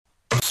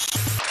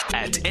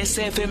at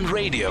SFM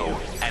Radio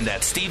and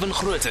at Stephen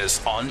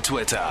Grootes on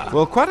Twitter.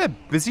 Well, quite a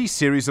busy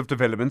series of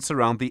developments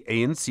around the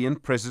ANC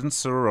and President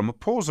Cyril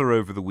Ramaphosa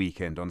over the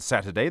weekend. On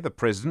Saturday, the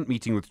President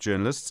meeting with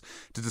journalists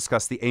to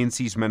discuss the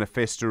ANC's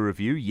Manifesto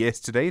review.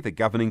 Yesterday, the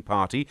governing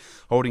party,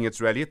 holding its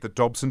rally at the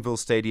Dobsonville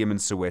Stadium in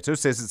Soweto,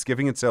 says it's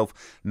giving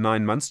itself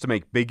 9 months to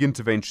make big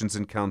interventions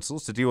in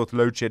councils to deal with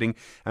load shedding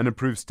and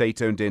improve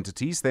state-owned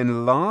entities.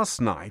 Then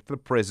last night, the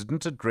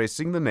President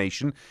addressing the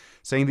nation,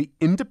 saying the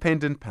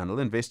independent panel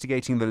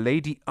investigating the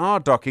Lady R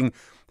docking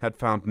had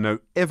found no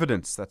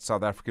evidence that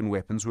South African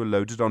weapons were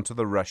loaded onto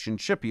the Russian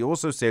ship. He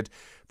also said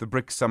the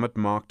BRICS summit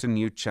marked a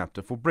new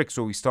chapter for BRICS.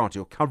 So we start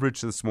your coverage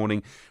this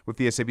morning with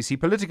the SABC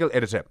political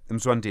editor,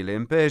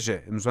 Mzwandile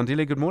Mbeje.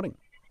 Mzwandile, good morning.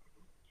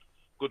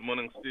 Good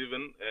morning,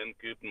 Stephen, and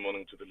good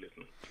morning to the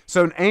listeners.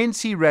 So an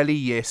ANC rally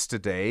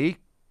yesterday,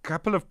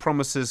 couple of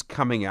promises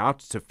coming out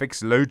to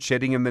fix load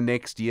shedding in the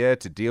next year,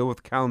 to deal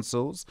with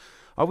councils.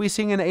 Are we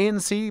seeing an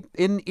ANC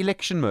in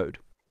election mode?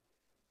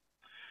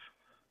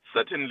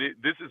 Certainly,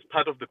 this is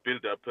part of the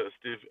build-up,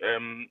 Steve.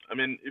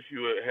 If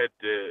you had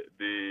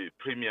the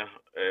Premier,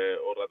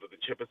 or rather the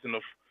Chairperson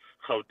of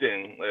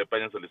Gauteng,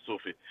 Panyaza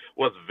Lesufi,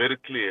 was very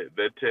clear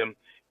that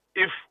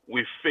if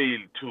we fail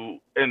to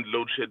end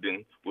load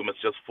shedding, we must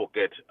just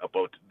forget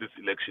about this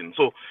election.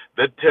 So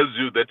that tells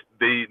you that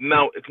they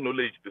now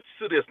acknowledge the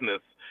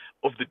seriousness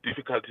of the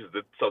difficulties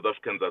that South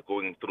Africans are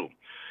going through.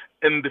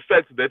 And the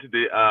fact that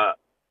they are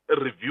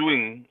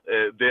reviewing,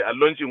 they are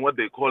launching what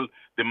they call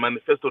the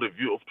Manifesto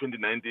review of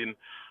 2019.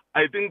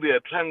 I think they are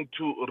trying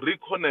to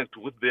reconnect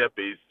with their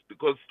base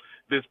because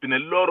there's been a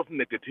lot of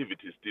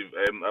negativity, Steve,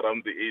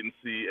 around the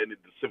ANC and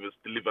the service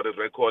delivery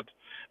record.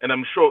 And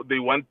I'm sure they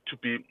want to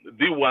be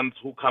the ones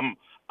who come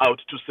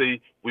out to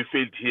say we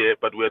failed here,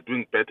 but we are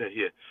doing better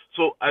here.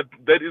 So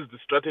that is the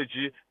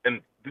strategy,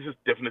 and this is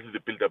definitely the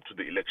build-up to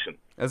the election.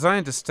 As I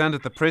understand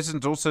it, the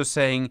President also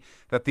saying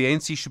that the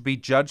ANC should be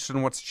judged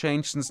on what's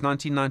changed since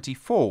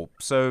 1994.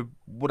 So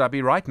would I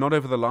be right? Not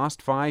over the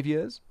last 5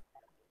 years?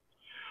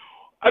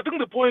 I think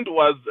the point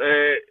was,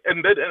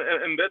 and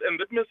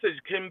that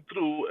message came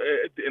through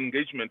at the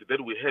engagement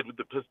that we had with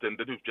the President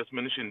that we've just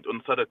mentioned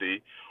on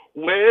Saturday,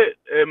 where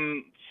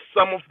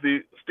some of the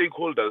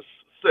stakeholders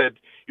said,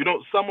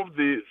 some of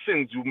the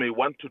things you may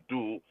want to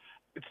do,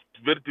 it's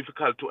very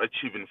difficult to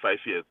achieve in 5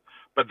 years.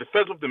 But the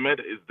fact of the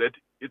matter is that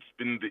it's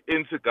been the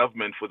ANC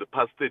government for the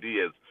past 30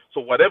 years.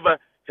 So whatever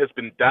has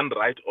been done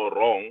right or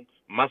wrong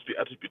must be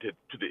attributed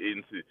to the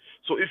ANC.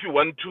 So if you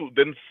want to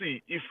then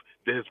see if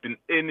there has been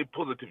any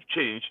positive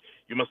change,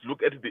 you must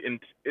look at the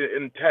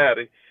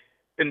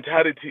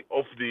entirety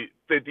of the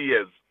 30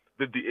 years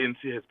that the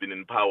ANC has been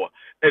in power.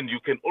 And you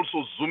can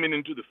also zoom in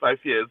into the 5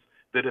 years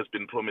that has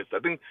been promised. I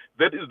think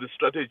that is the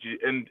strategy.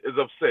 And as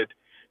I've said,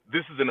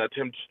 this is an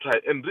attempt to try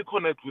and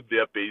reconnect with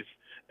their base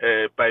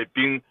by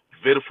being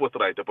very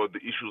forthright about the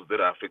issues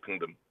that are affecting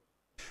them.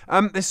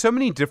 There's so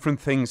many different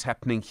things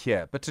happening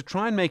here, but to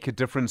try and make a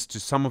difference to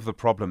some of the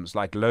problems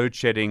like load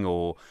shedding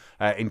or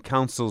in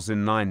councils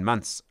in 9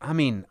 months,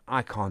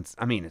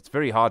 it's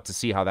very hard to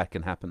see how that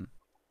can happen.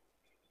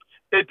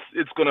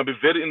 It's going to be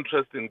very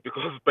interesting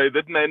because by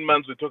that 9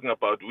 months we're talking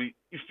about, we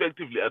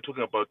effectively are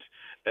talking about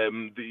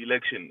the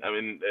election.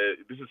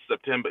 This is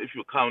September. If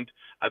you count,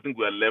 I think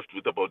we are left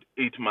with about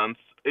 8 months,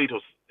 8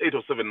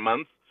 or 7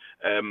 months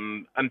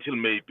until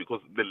May,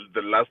 because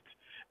the last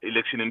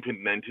election in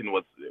 2019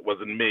 was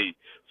in May.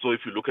 So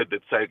if you look at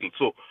that cycle,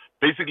 so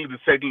basically the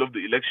cycle of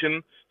the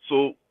election,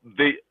 so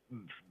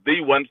they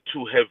want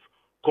to have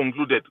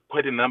concluded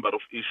quite a number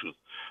of issues.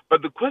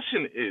 But the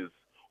question is,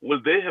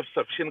 will they have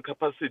sufficient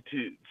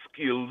capacity,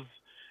 skills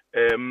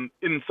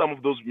in some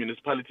of those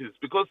municipalities?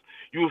 Because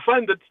you will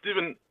find that,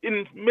 Stephen,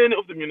 in many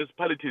of the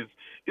municipalities,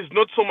 it's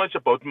not so much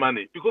about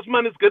money, because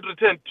monies get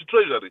returned to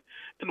Treasury.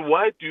 And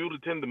why do you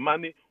return the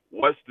money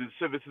whilst the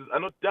services are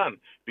not done?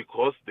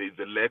 Because there is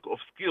a lack of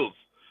skills.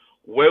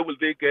 Where will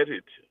they get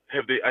it?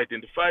 Have they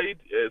identified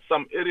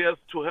some areas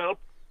to help?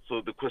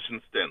 So the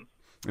question stands.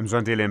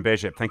 Mzwandile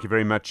Mbeje, thank you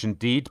very much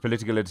indeed.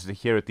 Political editor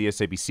here at the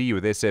SABC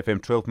with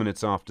SFM 12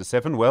 minutes after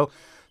 7. Well,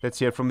 let's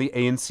hear from the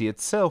ANC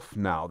itself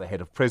now. The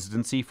head of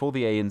Presidency for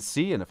the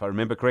ANC, and if I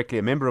remember correctly,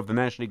 a member of the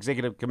National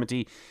Executive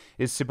Committee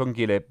is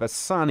Sibongile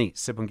Besani.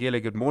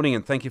 Sibongile, good morning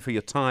and thank you for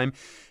your time.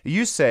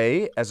 You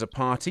say, as a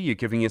party, you're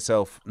giving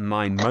yourself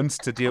 9 months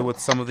to deal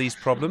with some of these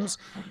problems.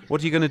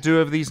 What are you going to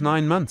do over these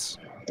 9 months?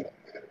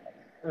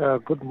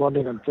 Good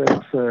morning and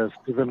thanks,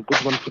 Stephen.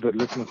 Good morning to the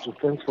listeners.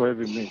 Thanks for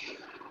having me.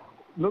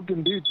 Look,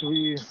 indeed,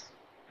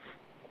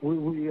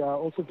 we are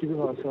also giving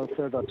ourselves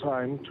further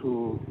time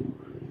to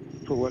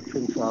work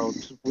things out.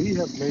 We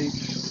have made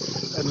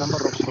a number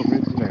of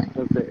commitments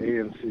as the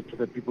ANC to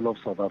the people of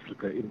South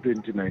Africa in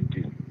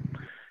 2019.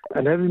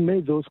 And having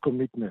made those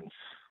commitments...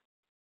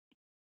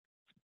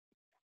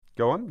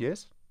 Go on,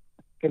 yes?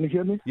 Can you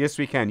hear me? Yes,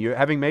 we can. You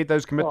having made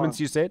those commitments,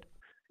 you said?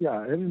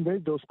 Yeah, having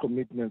made those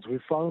commitments, we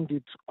found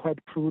it quite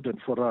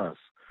prudent for us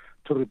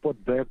to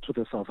report back to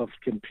the South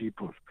African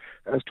people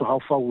as to how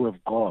far we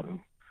have gone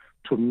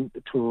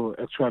to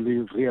actually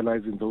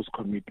realizing those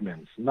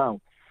commitments.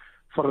 Now,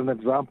 For an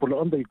example,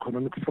 on the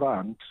economic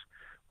front,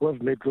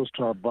 we've made close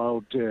to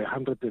about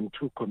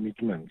 102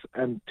 commitments,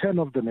 and 10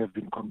 of them have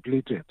been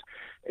completed.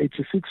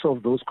 86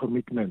 of those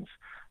commitments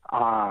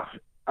are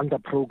under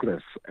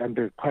progress, and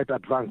they're quite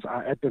advanced,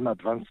 are at an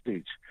advanced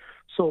stage.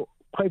 So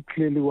quite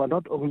clearly, we're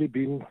not only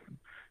being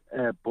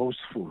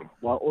boastful,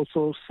 we're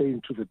also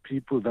saying to the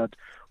people that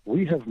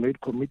we have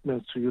made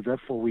commitments to you,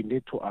 therefore we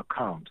need to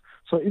account.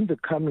 So in the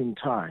coming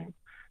time,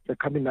 the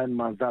coming 9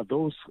 months, there are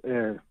those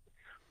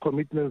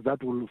commitments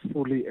that will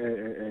fully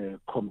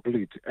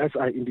complete, as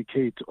I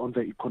indicate on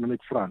the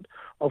economic front.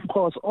 Of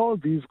course, all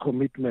these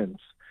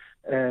commitments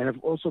have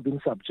also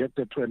been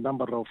subjected to a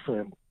number of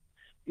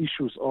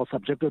issues or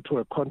subjected to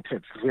a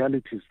context,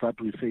 realities that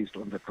we faced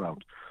on the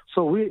ground.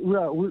 So we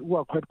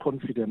are quite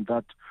confident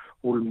that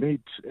we'll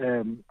meet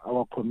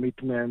our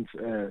commitments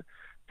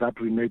that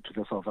we made to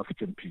the South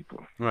African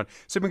people. Right.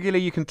 So,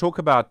 Sibongile, you can talk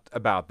about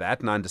that,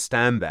 and I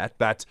understand that,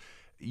 but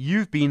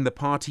you've been the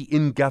party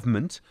in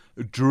government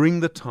during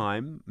the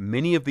time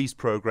many of these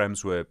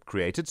programs were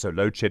created, so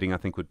load shedding I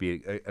think would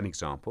be an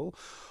example,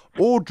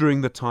 or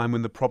during the time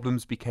when the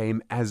problems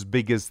became as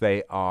big as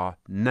they are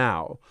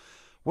now.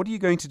 What are you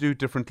going to do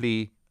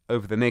differently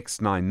over the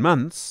next 9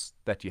 months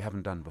that you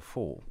haven't done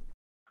before?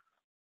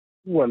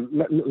 Well,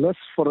 let's,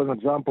 for an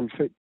example,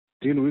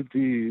 deal with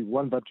the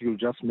one that you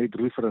just made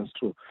reference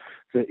to,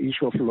 the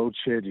issue of load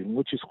shedding,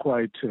 which is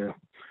quite a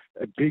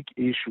big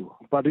issue.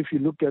 But if you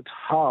look at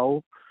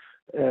how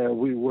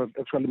we have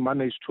actually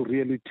managed to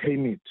really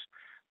tame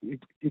it,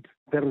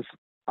 there is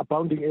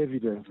abounding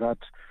evidence that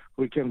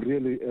we can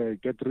really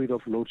get rid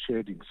of load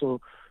shedding. So,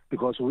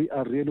 because we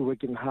are really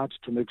working hard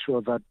to make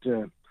sure that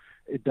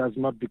it does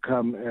not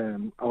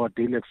become our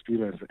daily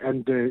experience.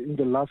 And in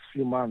the last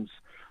few months,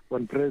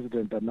 when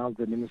President announced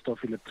the Minister of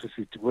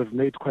Electricity, we've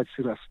made quite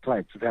serious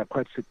strides. They are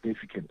quite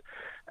significant.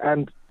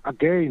 And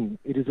again,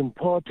 it is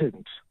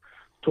important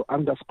to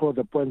underscore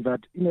the point that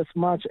in as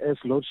much as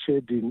load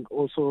shedding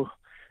also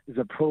is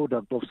a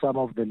product of some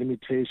of the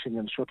limitations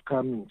and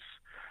shortcomings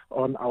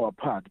on our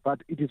part,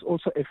 but it is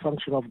also a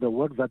function of the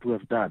work that we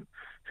have done,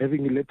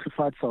 having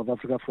electrified South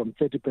Africa from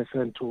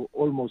 30% to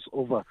almost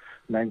over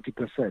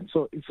 90%.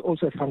 So it's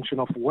also a function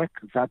of work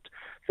that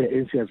the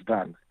ANC has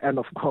done. And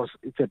of course,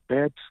 it's a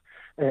bad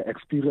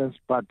experience,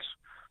 but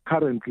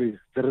currently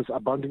there is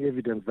abounding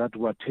evidence that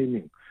we are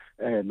taming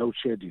load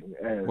shedding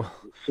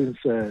since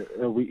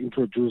we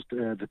introduced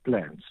the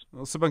plans.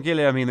 Well,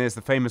 Sibongile, I mean, there's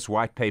the famous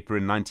white paper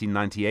in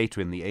 1998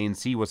 when the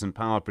ANC was in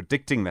power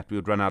predicting that we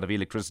would run out of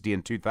electricity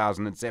in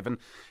 2007,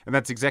 and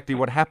that's exactly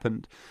what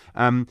happened.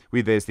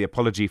 There's the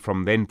apology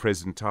from then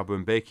President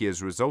Thabo Mbeki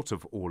as a result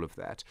of all of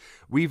that.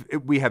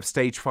 We have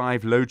stage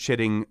 5 load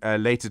shedding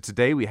later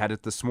today. We had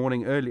it this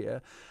morning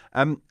earlier.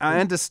 I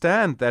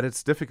understand that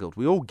it's difficult.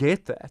 We all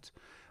get that.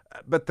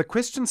 But the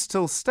question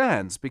still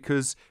stands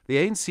because the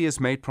ANC has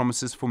made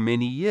promises for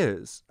many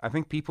years. I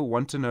think people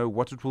want to know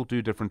what it will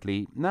do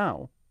differently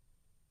now.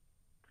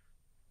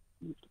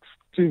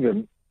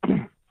 Stephen,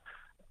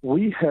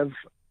 we have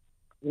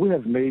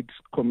made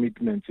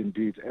commitments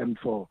indeed, and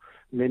for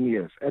many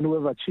years, and we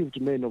have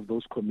achieved many of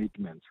those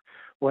commitments,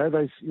 whether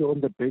it's on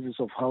the basis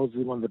of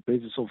housing, on the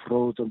basis of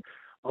roads,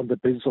 on the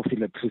basis of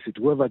electricity.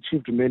 We have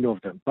achieved many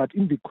of them. But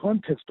in the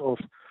context of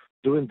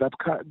doing that,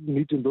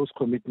 meeting those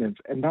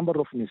commitments, a number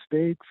of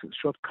mistakes,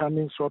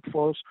 shortcomings,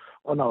 shortfalls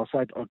on our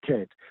side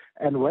occurred.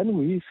 And when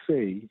we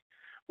say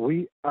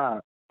we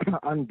are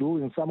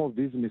undoing some of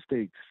these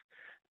mistakes,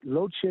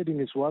 load shedding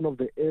is one of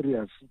the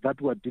areas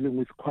that we're dealing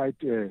with quite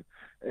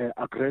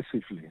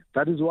aggressively.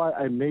 That is why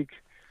I make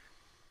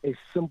a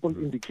simple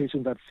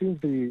indication that since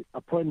the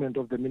appointment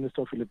of the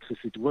Minister of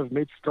Electricity, we've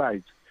made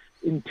strides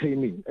in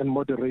taming and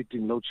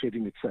moderating load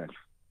shedding itself.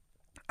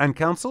 And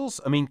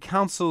councils,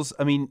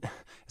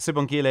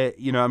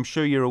 Sibongile, I'm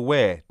sure you're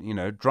aware,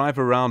 drive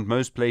around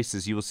most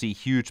places, you will see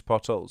huge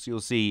potholes. You'll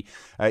see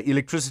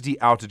electricity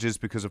outages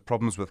because of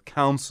problems with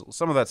councils.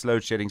 Some of that's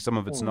load shedding, some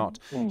of it's not.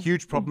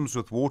 Huge problems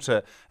with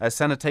water,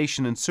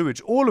 sanitation and sewage,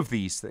 all of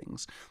these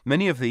things.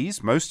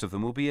 Most of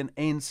them will be in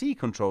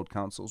ANC-controlled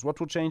councils. What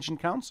will change in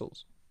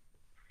councils?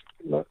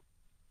 No,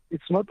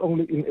 it's not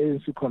only in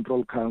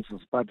ANC-controlled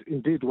councils, but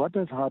indeed what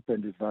has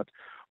happened is that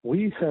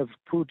we have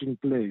put in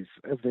place,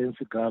 as the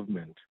ANC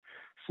government,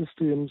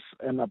 systems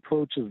and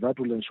approaches that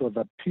will ensure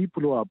that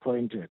people who are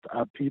appointed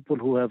are people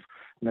who have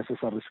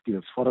necessary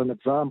skills. For an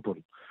example,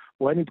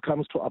 when it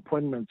comes to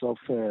appointments of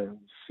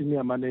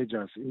senior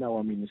managers in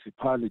our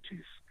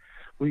municipalities,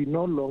 we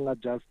no longer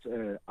just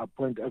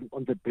appoint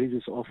on the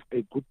basis of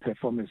a good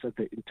performance at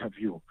the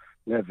interview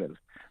level.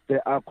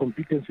 There are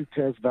competency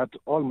tests that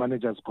all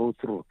managers go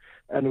through.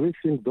 And we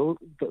think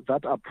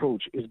that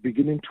approach is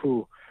beginning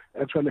to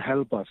actually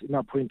help us in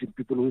appointing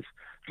people with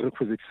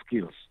requisite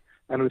skills.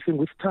 And we think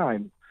with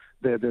time,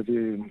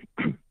 the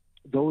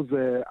those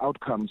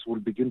outcomes will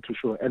begin to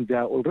show, and they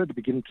are already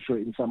beginning to show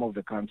in some of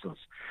the councils.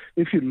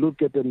 If you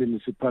look at a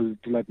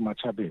municipality like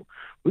Machadeng,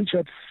 which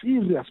had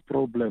serious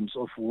problems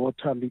of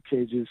water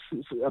leakages,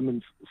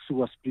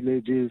 sewer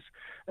spillages,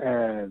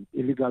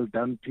 illegal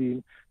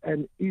dumping,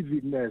 and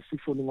even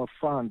siphoning of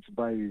funds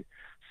by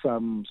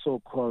some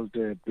so-called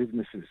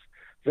businesses,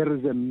 there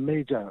is a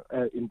major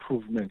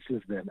improvement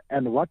since then.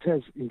 And what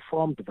has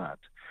informed that?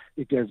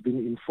 It has been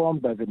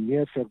informed by the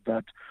mere fact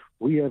that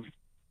we have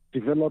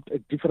developed a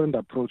different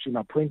approach in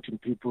appointing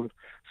people.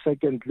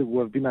 Secondly, we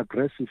have been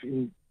aggressive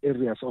in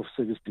areas of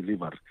service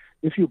delivery.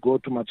 If you go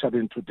to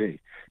Machadeng today,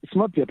 it's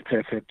not yet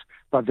perfect,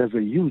 but there's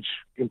a huge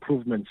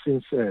improvement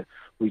since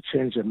we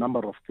changed a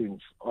number of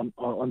things on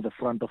the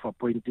front of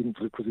appointing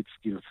requisite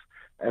skills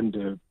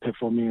and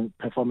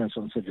performance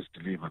on service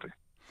delivery.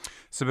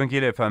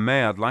 Sibongile, if I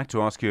may, I'd like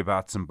to ask you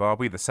about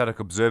Zimbabwe. The SADC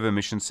Observer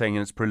Mission saying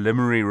in its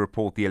preliminary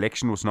report the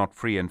election was not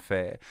free and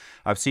fair.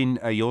 I've seen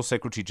your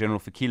Secretary General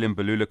Fikile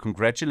Mbalula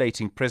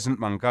congratulating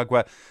President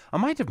Mnangagwa. I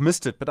might have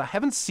missed it, but I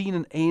haven't seen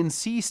an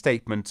ANC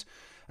statement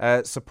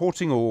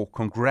supporting or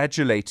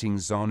congratulating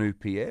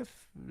ZANU-PF.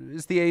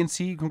 Is the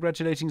ANC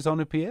congratulating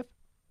ZANU-PF?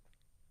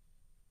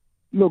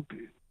 Look,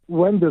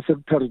 when the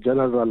Secretary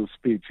General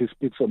speaks, he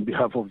speaks on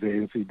behalf of the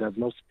ANC. He does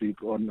not speak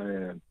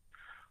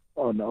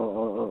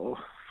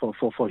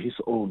for his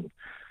own,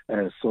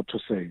 so to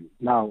say.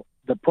 Now,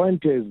 the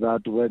point is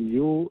that when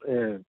you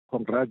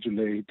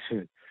congratulate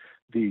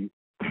the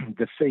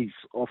face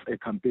of a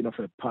campaign of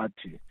a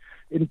party,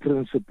 in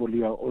principle,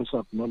 you are also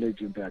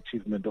acknowledging the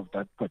achievement of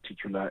that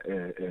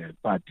particular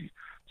party.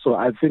 So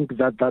I think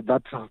that's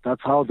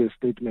how the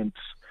statement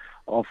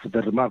of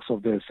the remarks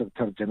of the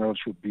Secretary General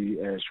should be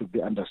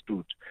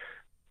understood.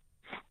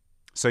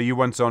 So you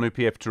want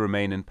ZANU-PF to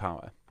remain in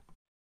power?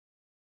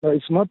 No,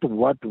 it's not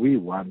what we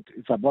want.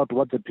 It's about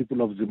what the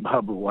people of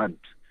Zimbabwe want.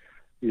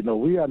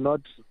 We are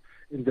not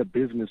in the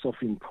business of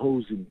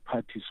imposing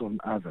parties on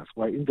others.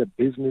 We're in the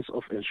business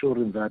of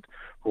ensuring that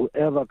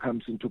whoever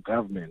comes into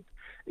government,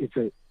 it's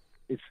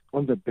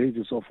on the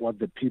basis of what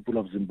the people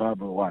of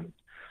Zimbabwe want.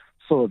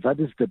 So that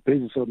is the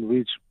basis on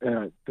which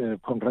the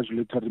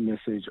congratulatory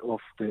message of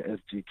the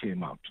SG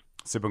came out.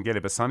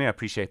 Sibongile, Besani, I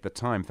appreciate the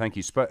time. Thank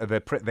you.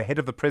 The head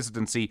of the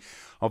presidency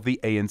of the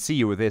ANC,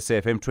 you were there,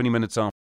 SAFM, 20 minutes after.